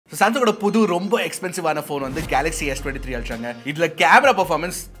சாம்சங்கோட புது ரொம்ப எக்ஸ்பென்சிவான ஃபோன் வந்து Galaxy S23 Ultraங்க. இதுல கேமரா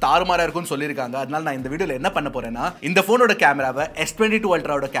பெர்ஃபார்மன்ஸ் தாறுமாறா இருக்கும்னு சொல்லிருக்காங்க. அதனால நான் இந்த வீடியோல என்ன பண்ண போறேன்னா இந்த ஃபோனோட கேமராவை S22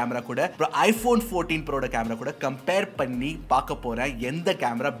 Ultraவோட கேமரா கூட அப்புறம் iPhone 14 Proட கேமரா கூட கம்பேர் பண்ணி பார்க்க போறேன் எந்த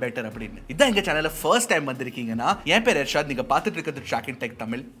கேமரா பெட்டர் அப்படின்னு. இதான் எங்க சேனல்ல ஃபர்ஸ்ட் டைம் வந்திருக்கீங்கன்னா என் பேர் எர்ஷாத், நீங்க பார்த்துட்டு இருக்கிறது Trakin Tech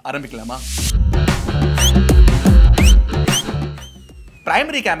தமிழ். ஆரம்பிக்கலாமா?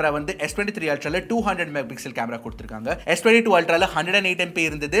 பிரைமரி கேமரா வந்து S23 Ultraல 200 மெகாபிக்சல் கேமரா கொடுத்திருக்காங்க. S22 Ultraல 108 MP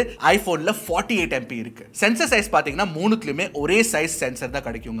இருந்தது, ஐபோன்ல 48 MP இருக்கு. சென்சர் சைஸ் பாத்தீங்கன்னா மூணுத்துலயுமே ஒரே சைஸ் சென்சர் தான்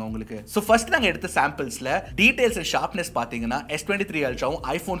கிடைக்குங்க உங்களுக்கு. சோ ஃபர்ஸ்ட் நாங்க எடுத்த சாம்பிள்ஸ்ல டீடைல்ஸ் அண்ட் ஷார்ப்னஸ் பாத்தீங்கன்னா S23 Ultraவும்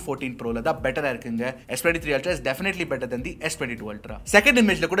iPhone 14 Proல தான் பெட்டரா இருக்குங்க. S23 Ultra is definitely better than the S22 Ultra. Second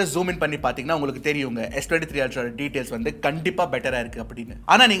இமேஜ்ல கூட ஜூம் இன் பண்ணி பாத்தீங்கன்னா உங்களுக்கு தெரியுங்க S23 Ultra டீடைல்ஸ் வந்து கண்டிப்பா பெட்டரா இருக்கு அப்படின்னு.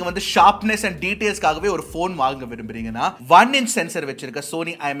 ஆனா நீங்க வந்து ஷார்ப்னஸ் அண்ட் டீடைல்ஸ்க்காகவே ஒரு போன் வாங்க விரும்புறீங்கன்னா 1 inch சென்சர் வச்சிருக்க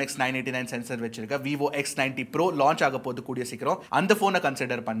Sony IMX989 சென்சர் வச்சிருக்க Vivo X90 Pro லான்ச் ஆக போது கூடிய சீக்கிரம் அந்த போனை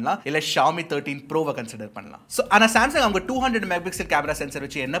கன்சிடர் பண்ணலாம், இல்ல Xiaomi 13 Pro-வை கன்சிடர் பண்ணலாம். சோ ஆனா Samsung அவங்க 200 மெகாபிக்சல் கேமரா சென்சர்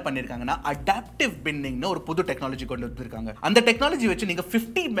வச்சு என்ன பண்ணிருக்காங்கன்னா அடாப்டிவ் பின்னிங்னு ஒரு புது டெக்னாலஜி கொண்டு வந்திருக்காங்க. அந்த டெக்னாலஜி வச்சு நீங்க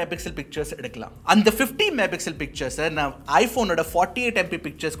 50 மெகாபிக்சல் பிக்சர்ஸ் எடுக்கலாம். அந்த 50 மெகாபிக்சல் பிக்சர்ஸ் நான் ஐபோனோட 48 MP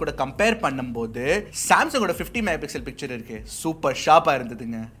பிக்சர்ஸ் கூட கம்பேர் பண்ணும்போது Samsungோட 50 மெகாபிக்சல் பிக்சர் இருக்கு சூப்பர் ஷார்ப்பா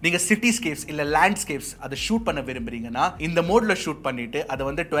இருந்ததுங்க. நீங்க சிட்டிஸ்கேப்ஸ் இல்ல லேண்ட்ஸ்கேப்ஸ் அதை ஷூட் பண்ண விரும்புறீங்கன்னா இந்த மோட்ல ஷூட் பண்ணிட்டு அதை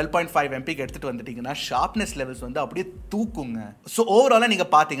வந்து 12.5 MP எடுத்துட்டு வந்துட்டீங்கன்னா ஷார்ப்னஸ் லெவல்ஸ் வந்து அப்படியே தூக்குங்க. சோ ஓவராலா நீங்க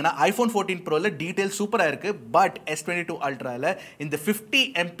பாத்தீங்கன்னா iPhone 14 Proல டீடைல் சூப்பரா இருக்கு, பட் S22 Ultraல இந்த 50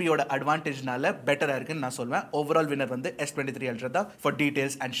 MP யோட அட்வான்டேஜ்னால பெட்டரா இருக்குன்னு நான் சொல்வேன். ஓவரால் வின்னர் வந்து S23 Ultra தான் ஃபார்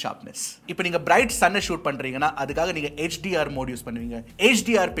டீடைல்ஸ் அண்ட் ஷார்ப்னஸ். இப்போ நீங்க பிரைட் சன்னை ஷூட் பண்றீங்கன்னா அதுக்காக நீங்க HDR மோட் யூஸ் பண்ணுவீங்க.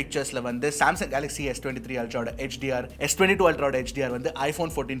 HDR பிக்சர்ஸ்ல வந்து Samsung Galaxy S23 Ultraவோட HDR, S22 Ultraவோட HDR வந்து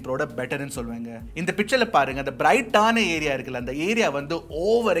iPhone 14 Proட பெட்டர்னு சொல்வாங்க. இந்த பிக்சர்ல பாருங்க, அந்த பிரைட்டான ஏரியா இருக்குல்ல, அந்த ஏரியா வந்து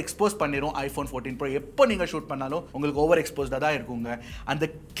ஓவர் எக்ஸ்போஸ் பண்ணிரும் iPhone 14 Pro. எப்போ நீங்க ஷூட் பண்ணாலும் உங்களுக்கு ஓவர் எக்ஸ்போஸ்டா தான் இருக்குங்க. அந்த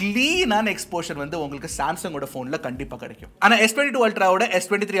க்ளீனான எக்ஸ்போஷர் வந்து உங்களுக்கு சாம்சங்கோட போன்ல கண்டிப்பா கிடைக்கும். ஆனா S22 Ultraவோட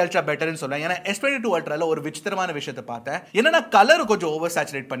S23 Ultra பெட்டர்னு சொல்றாங்க. ஏன்னா S22 Ultraல ஒரு விசித்திரமான விஷயத்தை பார்த்தேன். என்னன்னா கலர் கொஞ்சம் ஓவர்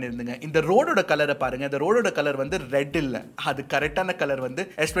சேச்சுரேட் பண்ணிருந்தீங்க. இந்த ரோடோட கலரை பாருங்க, இந்த ரோடோட கலர் வந்து ரெட் இல்ல, அது கரெக்டான கலர் வந்து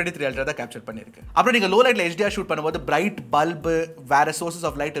S23 Ultra தான் கேப்சர் பண்ணிருக்கு. அப்புறம் நீங்க லோ லைட்ல HDR ஷூட் பண்ணும்போது பிரைட் பல்ப் வேற சோர்சஸ்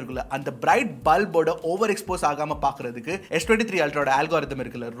ஆஃப் லைட் இருக்குல்ல, அந்த பிரைட் பல்போட ஓவர் எக்ஸ்போஸ் ஆகாம பாக்குறதுக்கு S23 Ultraவோட அல்காரிதம்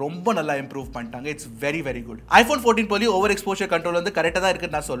இருக்குல்ல ரொம்ப நல்லா இம்ப்ரூவ் பண்ணிட்டாங்க. It's very very good. iPhone 14 Pro over exposure control வந்து கரெக்ட்டா தான்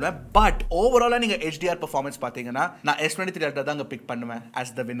இருக்குன்னு நான் சொல்வேன். பட் ஓவராலா நீங்க HDR பெர்ஃபார்மன்ஸ் பாத்தீங்கன்னா நான் S23 Ultra தான் பிக் பண்ணுவேன் as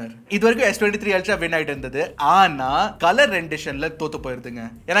the winner. இதுவரைக்கும் S23 Ultra வின் ஆயிட்டு இருந்தது, ஆனா கலர் ரெண்டிஷன்ல தோத்து போயிருதுங்க.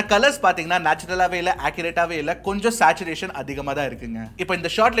 ஏன்னா கலர்ஸ் பாத்தீங்கன்னா நேச்சுரலாவே இல்ல, ஆக்யூரேட்டாவே இல்ல, கொஞ்சம் சேச்சுரேஷன் அதிகமா தான் இருக்குங்க. இப்போ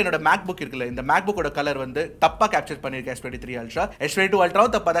இந்த ஷாட்ல என்னோட MacBook இருக்குல்ல, இந்த MacBookோட கலர் வந்து தப்பா கேப்சர் பண்ணிருக்கு S23 Ultra. S22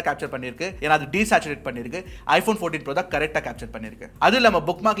 Ultraவும் தப்பா தான் கேப்சர் பண்ணிருக்கு, ஏன்னா அது டீசாச்சுரேட் பண்ணிருக்கு. iPhone 14 Pro தான் கரெக்ட்டா கேப்சர் பண்ணிருக்கு. அது இல்லாம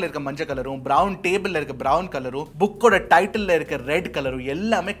புக் மார்க்ல இருக்க மஞ்சள் கலரும், பிரவுன் டேபிள்ல இருக்க பிரவுன் கலரும், புக்கோட டைட்டில்ல இருக்க ரெட் கலரும்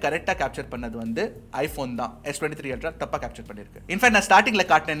எல்லாமே கரெக்ட்டா கேப்சர் பண்ணது வந்து ஐபோன் தான். S23 Ultra தப்பா கேப்சர் பண்ணிருக்கு. இன்ஃபேக்ட் நான் ஸ்டார்டிங்ல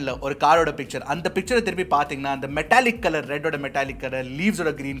காட்டினேன்ல ஒரு காரோட பிக்சர், அந்த பிக்சரை திருப்பி பாத்தீங்கன்னா அந்த metallic colour, ரெட்டோட metallic colour,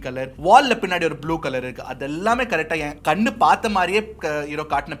 லீவ்ஸோட green colour, வால்ல பின்னாடி ஒரு ப்ளூ கலர் இருக்கு, அது எல்லாமே கரெக்ட்டா என் கண்ணு பார்த்த மாதிரியே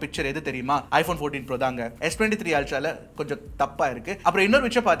காட்டின பிக்சர் எது தெரியுமா? iPhone 14 Pro தாங்க. S23 Ultraல கொஞ்சம் தப்பா இருக்கு. அப்புறம் இன்னொரு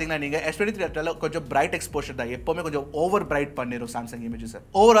விஷயம் பாத்தீங்கன்னா நீங்க S23 Ultraல கொஞ்சம் பிரைட் எக்ஸ்போஷர் தான், எப்பவுமே கொஞ்சம் over bright பண்ணிரும் Samsung images.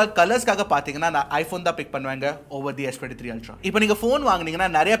 Overall கலர்ஸ்க்காக பாத்தீங்கன்னா நான் ஐபோன் தான் பிக் பண்ணுவாங்க ஓவர் தி S23 Ultra. இப்போ நீங்க ஃபோன் வாங்குனீங்கன்னா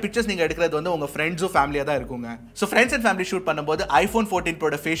நிறைய பிக்சர்ஸ் நீங்க எடுக்கிறது வந்து உங்க ஃப்ரெண்ட்ஸும் ஃபேமிலியா தான் இருக்குங்க. So friends and family shoot பண்ணும்போது iPhone 14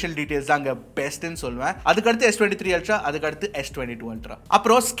 Proட ஃபேஷியல் டீடைல்ஸ் தாங்க பெஸ்ட்னு சொல்வேன். அதுக்கு அடுத்து S23 Ultra, அதுக்கு அடுத்து S22 Ultra.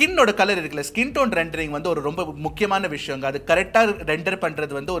 அப்புறம் ஸ்கின்னோட கலர் இருக்குல்ல, ஸ்கின் டோன் ரெண்டரிங் வந்து ஒரு ரொம்ப முக்கியமான விஷயங்க. அது கரெக்ட்டா ரெண்டர்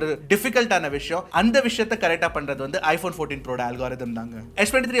பண்றது வந்து ஒரு டிஃபிகல்ட்டான விஷயம். அந்த விஷயத்தை கரெக்ட்டா பண்றது வந்து iPhone 14 Proட அல்காரிதம் தாங்க.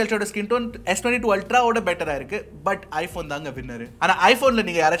 S23 Ultraவோட ஸ்கின் டோன் S22 Ultraவோட பெட்டரா இருக்கு, பட் ஐபோன் தாங்க வின்னர். ஆனா ஐபோன்ல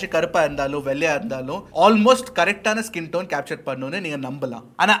நீங்க யாராச்சும் கருப்பா இருந்தாலும் வெள்ளையா இருந்தாலும் ஆல்மோஸ்ட் கரெக்ட்டான ஸ்கின் டோன் கேப்சர் பண்ணுன்னு நீங்க நம்பலாம்.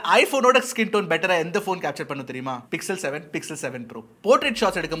 ஆனா ஐபோனோட ஸ்கின் டோன் பெட்டரா எந்த போன் கேப்சர் பண்ணும் தெரியுமா? Pixel 7, Pixel 7 Pro. Portrait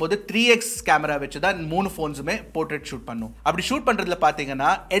shots எடுக்கும்போது 3x கேமரா வச்சு தான் மூணு போன்ஸுமே போர்ட்ரேட் ஷூட் பண்ணும். அப்படி ஷூட் பண்றதுல பாத்தீங்கன்னா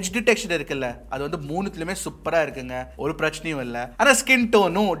எட்ஜ் டிடெக்ஷன் இருக்குல்ல, அது வந்து மூணுத்துலயுமே சூப்பரா இருக்குங்க, ஒரு பிரச்சனையும் இல்ல. ஆனா ஸ்கின்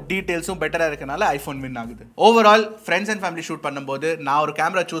டோனும் டீடைல்ஸும் பெட்டரா இருக்கனால ஐபோன் வின் ஆகுது. Overall friends and family shoot பண்ணும்போது நான் ஒரு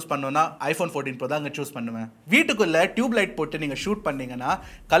கேமரா சூஸ் பண்ணனும்னா iPhone 14 Pro தான் சூஸ் பண்ணுவேன். வீட்டுக்குள்ள டியூப் லைட் போட்டு நீங்க ஷூட் பண்ணீங்கன்னா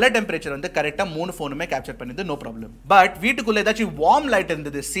கலர் டெம்பரேச்சர் வந்து கரெக்ட்டா மூணு போனுமே கேப்சர் பண்ணுது, நோ ப்ராப்ளம். பட் வீட்டுக்குள்ள ஏதாச்சும் வார்ம் லைட்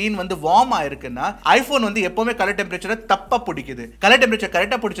இருந்தது, சீன் வந்து வார்ம் ஆயிருக்குன்னா ஐபோன் வந்து எப்பவுமே கலர் டெம்பரேச்சரை தப்பா பிடிக்குது. கலர் டெம்பரேச்சர்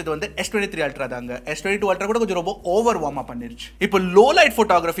கரெக்ட்டா பிடிச்சது வந்து S23 Ultra தாங்க. S22 Ultra கூட கொஞ்சம் ரொம்ப ஓவர் வார்மா பண்ணிருச்சு. இப்போ லோ லைட்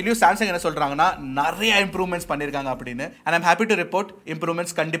போட்டோகிராஃபிலயும் Samsung என்ன சொல்றாங்கன்னா நிறைய இம்ப்ரூவ்மெண்ட்ஸ் பண்ணிருக்காங்க அப்படின்னு. and I'm happy to report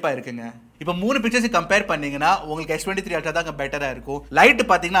improvements கண்டிப்பா இருக்குங்க. இப்போ மூணு பிக்சர்ஸ் கம்பேர் பண்ணீங்கன்னா உங்களுக்கு S23 Ultra தான் பெட்டரா இருக்கும். லைட்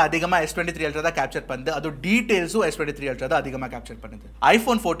பாத்தீங்கன்னா அதிகமா S23 Ultra தான் கேப்சர் பண்ணுது. அது டீடைல்ஸும் S23 Ultra தான் அதிகமா கேப்சர் பண்ணுது.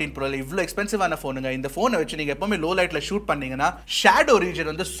 iPhone 14 Pro இவ்ளோ எக்ஸ்பென்சிவான போனுங்க. இந்த போனை வச்சு நீங்க எப்பவுமே லோ லைட்ல ஷூட் பண்ணீங்கன்னா ஷேடோ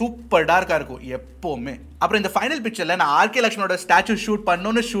ரீஜன் வந்து சூப்பர் டார்க்கா இருக்கும் எப்பவுமே. அப்புறம் இந்த ஃபைனல் பிக்சர்ல நான் ஆர்கே லக்ஷ்மணோட ஸ்டாச்சு ஷூட்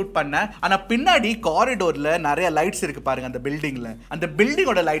பண்ணனும்னு ஷூட் பண்ணேன். ஆனா பின்னாடி காரிடோர்ல நிறைய லைட்ஸ் இருக்கு பாருங்க அந்த பில்டிங்ல. அந்த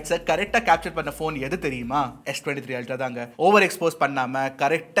பில்டிங்கோட லைட்ஸை கரெக்டா கேப்சர் பண்ண போன் எது தெரியுமா? S23 Ultra தாங்க. ஓவர் எக்ஸ்போஸ் பண்ணாம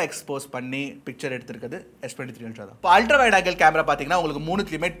கரெக்டா எக்ஸ்போஸ் பண்ணி பிக்சர் எடுத்துருக்குது S23 Ultra தான். இப்போ அல்ட்ரா வைட் ஆங்கிள் கேமரா பாத்தீங்கன்னா உங்களுக்கு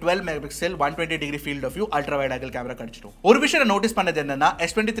மூணுத்துலயுமே 12 megapixel 120 degree field of view ultra wide angle camera கிடைச்சிடும். ஒரு விஷயம் நோட்டீஸ் பண்ணது என்னன்னா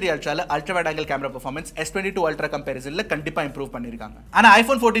S23 Ultraல ultra wide angle camera performance S22 Ultra கம்பேரிசன்ல கண்டிப்பா இம்ப்ரூவ் பண்ணிருக்காங்க. ஆனா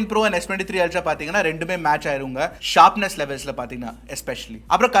iPhone 14 Pro and S23 Ultra பாத்தீங்கன்னா ரெண்டுமே மேட்ச் ஆயிருங்க ஷார்ப்னஸ் லெவல்ஸ்ல பாத்தீங்கன்னா எஸ்பெஷலி.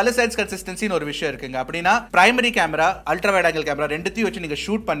 அப்புறம் கலர் சைட்ஸ் கன்சிஸ்டன்சின்னு ஒரு விஷயம் இருக்குங்க. அப்படின்னா primary camera ultra wide angle camera ரெண்டுத்தையும் வச்சு நீங்க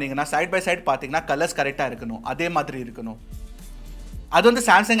ஷூட் பண்ணீங்கன்னா சைட் பை சைட் பாத்தீங்கன்னா கலர்ஸ் கரெக்டா இருக்கணும், அதே மாதிரி இருக்கணும். அது வந்து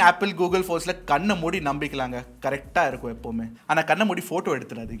சாம்சங், ஆப்பிள், கூகுள் ஃபோன்ஸ்ல கண்ணை மூடி நம்பிக்கலாங்க, கரெக்டா இருக்கும் எப்பவுமே. ஆனா கண்ணை மூடி போட்டோ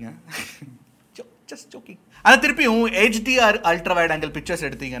எடுத்துடாதீங்க. ஆனா திருப்பியும் HDR ultra wide angle pictures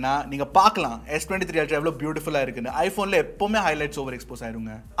எடுத்தீங்கன்னா நீங்க பார்க்கலாம் S23 Ultra எவ்வளவு பியூட்டிஃபுல்லா இருக்குன்னு. ஐபோன்ல எப்பவுமே ஹைலைட்ஸ் ஓவர் எக்ஸ்போஸ்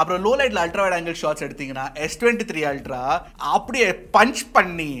ஆயிருங்க. அப்புறம் லோ லைட்ல அல்ட்ரா வைட் ஆங்கிள் ஷாட்ஸ் எடுத்தீங்கன்னா S23 Ultra அப்படியே பஞ்ச்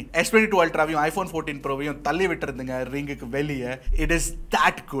பண்ணி S22 Ultraவையும் iPhone 14 Proவையும் தள்ளி விட்டுருந்துங்க ரிங்குக்கு வெளியே. It is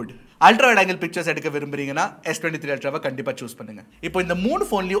that good. Ultra wide angle pictures எடுக்க விரும்புறீங்கன்னா S23 Ultraவை கண்டிப்பா சூஸ் பண்ணுங்க. இப்போ இந்த மூணு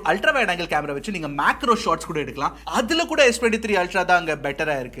போன்லயும் அல்ட்ரா வைட் ஆங்கிள் கேமரா வச்சு நீங்க மேக்ரோ ஷாட்ஸ் கூட எடுக்கலாம். அதுல கூட S23 Ultra தான் அங்க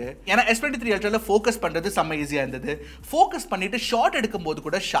பெட்டரா இருக்கு. ஏன்னா S23 Ultraல ஃபோக்கஸ் பண்றது செம்ம ஈஸியா இருந்தது. ஃபோக்கஸ் பண்ணிட்டு ஷாட் எடுக்கும்போது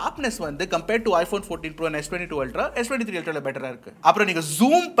கூட ஷார்ப்னஸ் வந்து compared to iPhone 14 Pro and S22 Ultra S23 Ultraல பெட்டரா இருக்கு. அப்புறம் நீங்க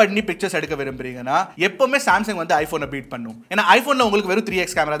ஜூம் பண்ணி பிக்சர்ஸ் எடுக்க விரும்புறீங்கன்னா எப்பவுமே சாம்சங் வந்து ஐபோனை பீட் பண்ணும். ஏன்னா ஐபோன்ல உங்களுக்கு வெறும்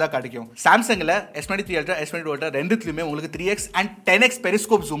 3x கேமரா தான் கிடைக்கும். சாம்சங்ல S23 Ultra S22 Ultra ரெண்டுத்துலயுமே உங்களுக்கு 3x and 10x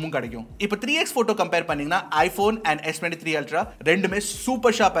பெரிஸ்கோப் ஜூமும் கிடைக்கும். இப்போ 3x போட்டோ கம்பேர் பண்ணீங்கன்னா iPhone and S23 Ultra ரெண்டுமே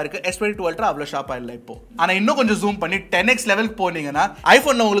சூப்பர் ஷார்ப்பா இருக்கு. S22 Ultra அவ்வளவு ஷார்ப்பா இல்ல இப்போ. ஆனா இன்னும் கொஞ்சம் ஜூம் பண்ணி 10x லெவலுக்கு போனீங்கன்னா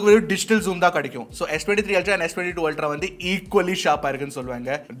ஐபோன்ல உங்களுக்கு ஒரு டிஜிட்டல் ஜூம் தான் கிடைக்கும். So S23 Ultra and S22 Ultra வந்து ஈக்குவலி ஷார்ப்பா இருக்குன்னு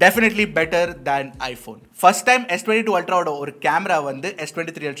சொல்லுவாங்க. Definitely better than iPhone. First time S22 Ultraவோட ஒரு கேமரா வந்து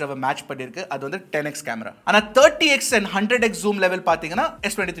S23 Ultraவை மேட்ச் பண்ணிருக்கு. அது வந்து 10x கேமரா. ஆனா 30x and 100x zoom level பாத்தீங்கன்னா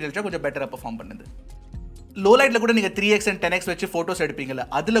S23 Ultra கொஞ்சம் பெட்டரா பெர்ஃபார்ம் பண்ணுது. லோ லைட்ல கூட நீங்க 3x and 10x வச்சு போட்டோஸ் எடுப்பீங்கல,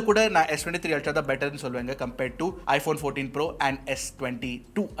 அதுல கூட நான் S23 Ultra தான் பெட்டர்னு சொல்லுவாங்க compared to iPhone 14 Pro and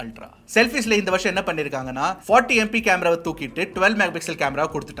S22 Ultra. செல்ஃபிஸ்ல இந்த வருஷம் என்ன பண்ணிருக்காங்கன்னா 40 MP கேமராவை தூக்கிட்டு 12 மெகாபிக்சல் கேமரா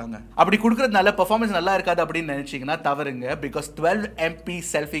கொடுத்துட்டாங்க. அப்படி கொடுக்கறதுனால பெர்ஃபார்மன்ஸ் நல்லா இருக்காது அப்படின்னு நினைச்சீங்கன்னா தவறுங்க. பிகாஸ் 12 MP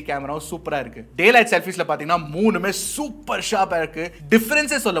செல்ஃபி கேமராவும் சூப்பரா இருக்கு. டே லைட் செல்ஃபிஸ்ல பாத்தீங்கன்னா மூணுமே சூப்பர் ஷார்ப்பா இருக்கு.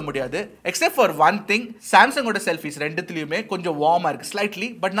 டிஃபரன்ஸே சொல்ல முடியாது. Except for one thing, சாம்சங்கோட selfish ரெண்டுத்துலயுமே கொஞ்சம் வார்மா இருக்கு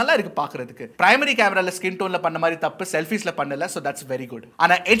ஸ்லைட்லி, பட் நல்லா இருக்கு பாக்குறதுக்கு. பிரைமரி கேமரால ஸ்கின் டோன்ல பண்ண மாதிரி தப்பு செல்ஃபிஸ்ல பண்ணல. So that's very good.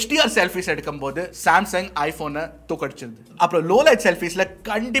 ஆனா HDR செல்ஃபிஸ் எடுக்கும்போது சாம்சங் ஐபோனை தூக்கடிச்சிருது. அப்புறம் லோ லைட் செல்ஃபிஸ்ல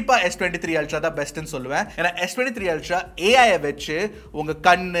கண்டிப்பா S23 Ultra தான் பெஸ்ட்னு சொல்லுவேன். ஏன்னா S23 Ultra AI வச்சு உங்க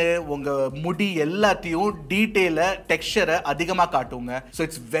கண்ணு, உங்க முடி எல்லாத்தையும் டீடைல, டெக்ஸ்சரை அதிகமா காட்டுங்க. So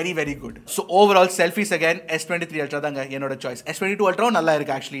it's very very good. So overall selfish again S23 Ultra தாங்க என்னோட சாய்ஸ். S22 Ultra நல்லா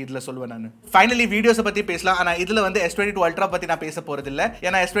இருக்கு ஆக்சுவலி இதுல சொல்லுவேன் நான். ஃபைனலி வீடியோஸ் பத்தி பேசலாம். ஆனா இதுல வந்து S22 Ultra பத்தி நான் பேச போறது இல்ல.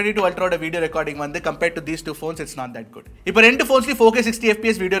 ஏன்னா S22 Ultraவோட வீடியோ ரெக்கார்டிங் வந்து compared to these two phones it's not that good. இப்போ ரெண்டு phonesலயும் 4K 60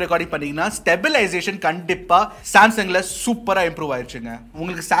 fps வீடியோ ரெக்கார்டிங் பண்ணீங்கன்னா ஸ்டெபிலைசேஷன் கண்டிப்பா சாம்சங்ல சூப்பரா இம்ப்ரூவ் ஆயிருச்சுங்க.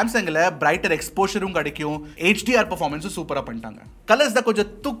 உங்களுக்கு சாம்சங்ல பிரைட்டர் எக்ஸ்போஷரும் கிடைக்கும். HDR பெர்ஃபார்மன்ஸும் சூப்பரா பண்ணிட்டாங்க. கலர்ஸ் தான்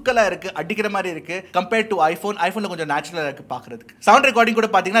கொஞ்சம் துக்கலா இருக்கு, அடிக்கிற மாதிரி இருக்கு கம்பேர்ட் டு ஐபோன்ல கொஞ்சம் நேச்சுரலா இருக்கு பாக்குறதுக்கு. சவுண்ட் ரெக்கார்டிங் கூட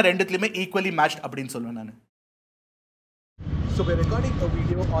பாத்தீங்கன்னா ரெண்டுத்துலயுமே ஈக்குவலி மேட்ச்ட் அப்படின்னு சொல்லுவேன் நான். So we're recording a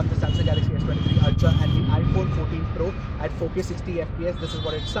video on the Samsung Galaxy S23 Ultra and the iPhone 14 Pro at 4K 60 fps. This is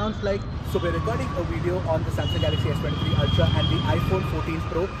what it sounds like. So we're recording a video on the Samsung Galaxy S23 Ultra and the iPhone 14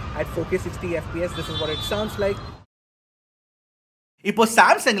 Pro at 4K 60 fps. This is what it sounds like. இப்போ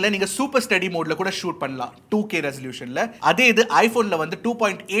சாம்சங்ல நீங்க super study மோட்ல கூட shoot பண்ணலாம் 2K ரெசல்யூஷன்ல. அதே இது ஐபோன்ல வந்து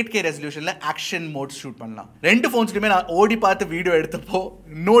 2.8K ரெசல்யூஷன்ல action mode shoot பண்ணலாம். ரெண்டு போன்ஸ்லயுமே நான் ஓடி பார்த்து வீடியோ எடுத்தப்போ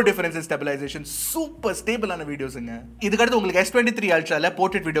நோ டிஃபரன்ஸ் இன் ஸ்டெபிலைசேஷன், சூப்பர் ஸ்டேபிளான வீடியோஸ்ங்க. இதுக்கு அடுத்து உங்களுக்கு S23 Ultraல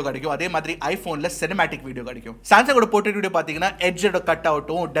போர்ட்ரேட் வீடியோ கிடைக்கும். அதே மாதிரி ஐபோன்ல சினிமேட்டிக் வீடியோ கிடைக்கும். சாம்சங்கோட போர்ட்ரேட் வீடியோ பாத்தீங்கன்னா எட்ஜோட கட்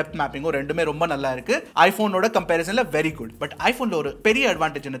அவுட்டும் டெப்த் மேப்பிங்கும் ரெண்டுமே ரொம்ப நல்லா இருக்கு. ஐபோனோட கம்பேரிசன்ல வெரி குட். பட் ஐபோன்ல ஒரு பெரிய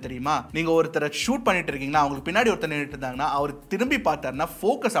அட்வான்டேஜ் என்ன தெரியுமா? நீங்க ஒருத்தரை ஷூட் பண்ணிட்டு இருக்கீங்கன்னா அவங்களுக்கு பின்னாடி ஒருத்தர் நின்னுட்டு இருந்தாங்கன்னா அவர் திரும்பி பார்த்தாருன்னா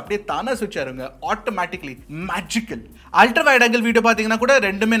ஃபோக்கஸ் அப்படியே தானா ஸ்விட்ச் ஆகுங்க automatically. Magical. Ultra wide angle video பாத்தீங்கன்னா கூட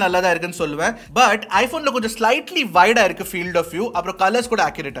ரெண்டுமே நல்லா தான் இருக்குன்னு சொல்லுவேன். பட் ஐபோன்ல கொஞ்சம் ஸ்லைட்லி வைடா இருக்கு ஃபீல்ட் ஆஃப் வியூ. அப்புறம் கலர்ஸ் கூட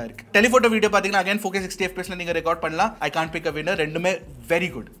அக்யூரேட்டா இருக்கு. டெலிஃபோட்டோ வீடியோ பாத்தீங்கன்னா அகைன் 4K 60 fps நீங்க ரெக்கார்ட் பண்ணலாம். I can't big a winner. ரெண்டுமே வெரி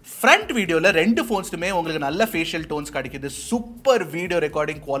குட். ஃப்ரண்ட் வீடியோல ரெண்டு போன்ஸ்லயுமே உங்களுக்கு நல்ல ஃபேஷியல் டோன்ஸ் கிடைக்குது. சூப்பர் வீடியோ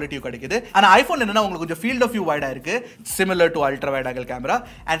ரெக்கார்டிங் குவாலிட்டியும் கிடைக்குது. ஆனா ஐபோன் என்னன்னா உங்களுக்கு கொஞ்சம் ஃபீல்ட் ஆஃப் வியூ வைடா இருக்கு, similar to ultra wide angle camera.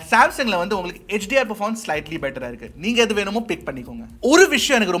 And சாம்சங்ல வந்து உங்களுக்கு HDR பெர்ஃபார்மன்ஸ் ஸ்லைட்லி பெட்டரா இருக்கு. நீங்க எது வேணுமோ பிக் பண்ணிக்கோங்க. பண்ணிக்கோங்க. ஒரு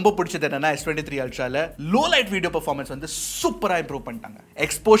விஷயம் எனக்கு ரொம்ப பிடிச்சது என்னன்னா S23 Ultraல low light video performance வந்து சூப்பரா இம்ப்ரூவ் பண்ணிட்டாங்க.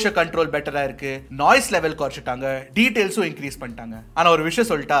 எக்ஸ்போஷர் கண்ட்ரோல் பெட்டரா இருக்கு, நாய்ஸ் லெவல் குறைச்சிட்டாங்க, டீடைல்ஸும் இன்க்ரீஸ் பண்ணிட்டாங்க. ஆனா ஒரு விஷயம்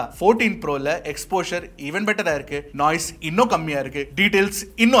சொல்லிட்டா 14 Proல எக்ஸ்போஷர் ஈவன் பெட்டரா இருக்கு, நாய்ஸ் இன்னும் கம்மியா இருக்கு, டீடைல்ஸ்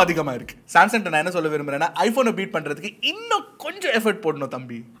இன்னும் அதிகமா இருக்கு. சாம்சங் நான் என்ன சொல்ல விரும்புறேன்னா ஐபோனை பீட் பண்றதுக்கு இன்னும் கொஞ்சம் எஃபர்ட் போடணும்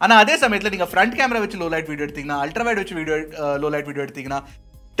தம்பி. ஆனா அதே சமயத்துல நீங்க ஃப்ரண்ட் கேமரா வச்சு லோ லைட் வீடியோ எடுத்தீங்கன்னா, அல்ட்ராவைட் வச்சு லோ லைட் வீடியோ எடுத்தீங்கன்னா,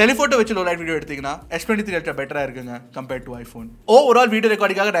 டெலிஃபோட்டோ வச்சு லோ லைட் வீடியோ எடுத்தீங்கன்னா S23 Ultra பெட்டரா இருக்குங்க compared to iPhone. Overall video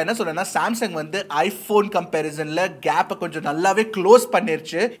ரெக்கார்டிங்காக நான் என்ன சொல்றேன்னா சாம்சங் வந்து ஐபோன் கம்பேரிசன்ல கேப்பை கொஞ்சம் நல்லாவே க்ளோஸ்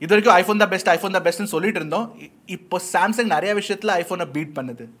பண்ணிருச்சு. இது வரைக்கும் ஐபோன் தான் பெஸ்ட்னு சொல்லிட்டு இருந்தோம். இப்போ சாம்சங் நிறைய விஷயத்துல ஐபோனை பீட்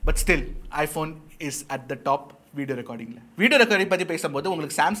பண்ணுது. But still iPhone is at the top video recording பத்தி பேசும்போது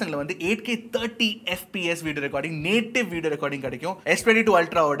உங்களுக்கு சாம்சங்ல வந்து 8K 30 FPS video recording, native video recording கிடைக்கும். S22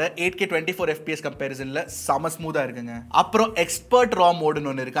 Ultraவோட 8K 24 FPS கம்பேரிசன்ல செம ஸ்மூதா இருக்குங்க. அப்புறம் எக்ஸ்பர்ட் ரா மோடுன்னு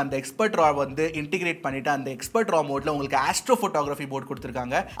ஒன்று இருக்கு. அந்த எக்ஸ்பர்ட் ரா வந்து இன்டிகிரேட் பண்ணிட்டு அந்த எக்ஸ்பர்ட் ரா மோட்ல உங்களுக்கு ஆஸ்ட்ரோ போட்டோகிராஃபி மோட்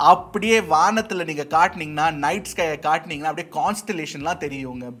கொடுத்துருக்காங்க. அப்படியே வானத்துல நீங்க காட்டினீங்கன்னா, நைட் ஸ்கையை காட்டினீங்கன்னா அப்படியே கான்ஸ்டலேஷன்லாம்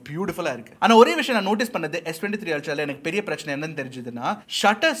தெரியுங்க, பியூட்டிஃபுல்லா இருக்கு. ஆனா ஒரே விஷயம் நான் நோட்டீஸ் பண்ணது S23 Ultraல எனக்கு பெரிய பிரச்சனை என்னன்னு தெரிஞ்சதுன்னா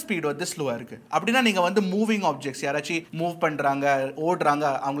ஷட்டர் ஸ்பீட் வந்து ஸ்லோவா இருக்கு. அப்படின்னா நீங்க வந்து மூவிங் யாராச்சும் மூவ் பண்றாங்க, ஓடுறாங்க,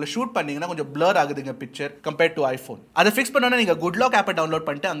 அவங்கள ஷூட் பண்ணீங்கன்னா கொஞ்சம் blur ஆகுதுங்க பிக்சர் கம்பேர்ட் டு ஐபோன். அதை ஃபிக்ஸ் பண்ணனும்னா நீங்க குட் லாக் ஆப்பை டவுன்லோட்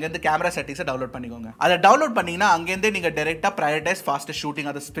பண்ணிட்டு அங்க இருந்து கேமரா செட்டிங்ஸை டவுன்லோட் பண்ணிக்கோங்க. அதை டவுன்லோட் பண்ணீங்கன்னா அங்க இருந்து நீங்க டைரக்டா பிரையாரிடைஸ் ஃபாஸ்ட் ஷூட்டிங்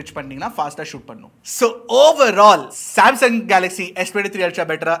அதை ஸ்விட்ச் பண்ணீங்கன்னா ஃபாஸ்டா ஷூட் பண்ணும். So overall Samsung Galaxy S23 Ultra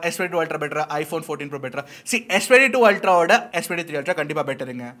பெட்டரா, S22 Ultra பெட்டரா, iPhone 14 Pro பெட்டரா? S22 Ultra ஓட S23 Ultra கண்டிப்பா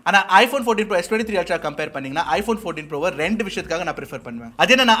பெட்டருங்க. ஆனா iPhone 14 Pro S23 Ultra compare பண்ணீங்கன்னா iPhone 14 Pro ரெண்டு விஷயத்துக்காக நான் பிரெஃபர் பண்ணுவேன்.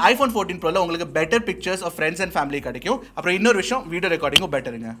 அது என்னன்னா iPhone 14 Proல உங்களுக்கு better pictures of friends and family கிடைக்கும். அப்புறம் இன்னொரு விஷயம் வீடியோ ரெக்கார்டிங்கும்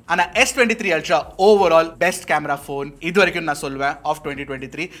பெட்டருங்க. ஆனா S23 Ultra overall best camera phone இது வரைக்கும் நான் சொல்வேன் ஆஃப்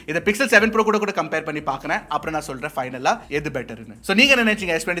 2023. இத Pixel 7 Pro கூட கம்பேர் பண்ணி பார்க்கறேன். அப்புறம் நான் சொல்றேன் ஃபைனலா எது பெட்டர்னு. சோ நீங்க என்ன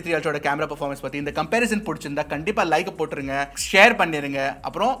நினைச்சீங்க S23 Ultra ஓட கேமரா பெர்ஃபார்மன்ஸ் பத்தி? இந்த கம்பேரிசன் பிடிச்சிருந்தா கண்டிப்பா லைக் போட்டுருங்க, ஷேர் பண்ணிருங்க.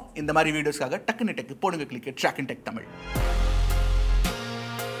 அப்புறம் இந்த மாதிரி வீடியோஸ்க்காக டக்குனு டெக் போடுங்க, கிளிக் Trakin Tech தமிழ்.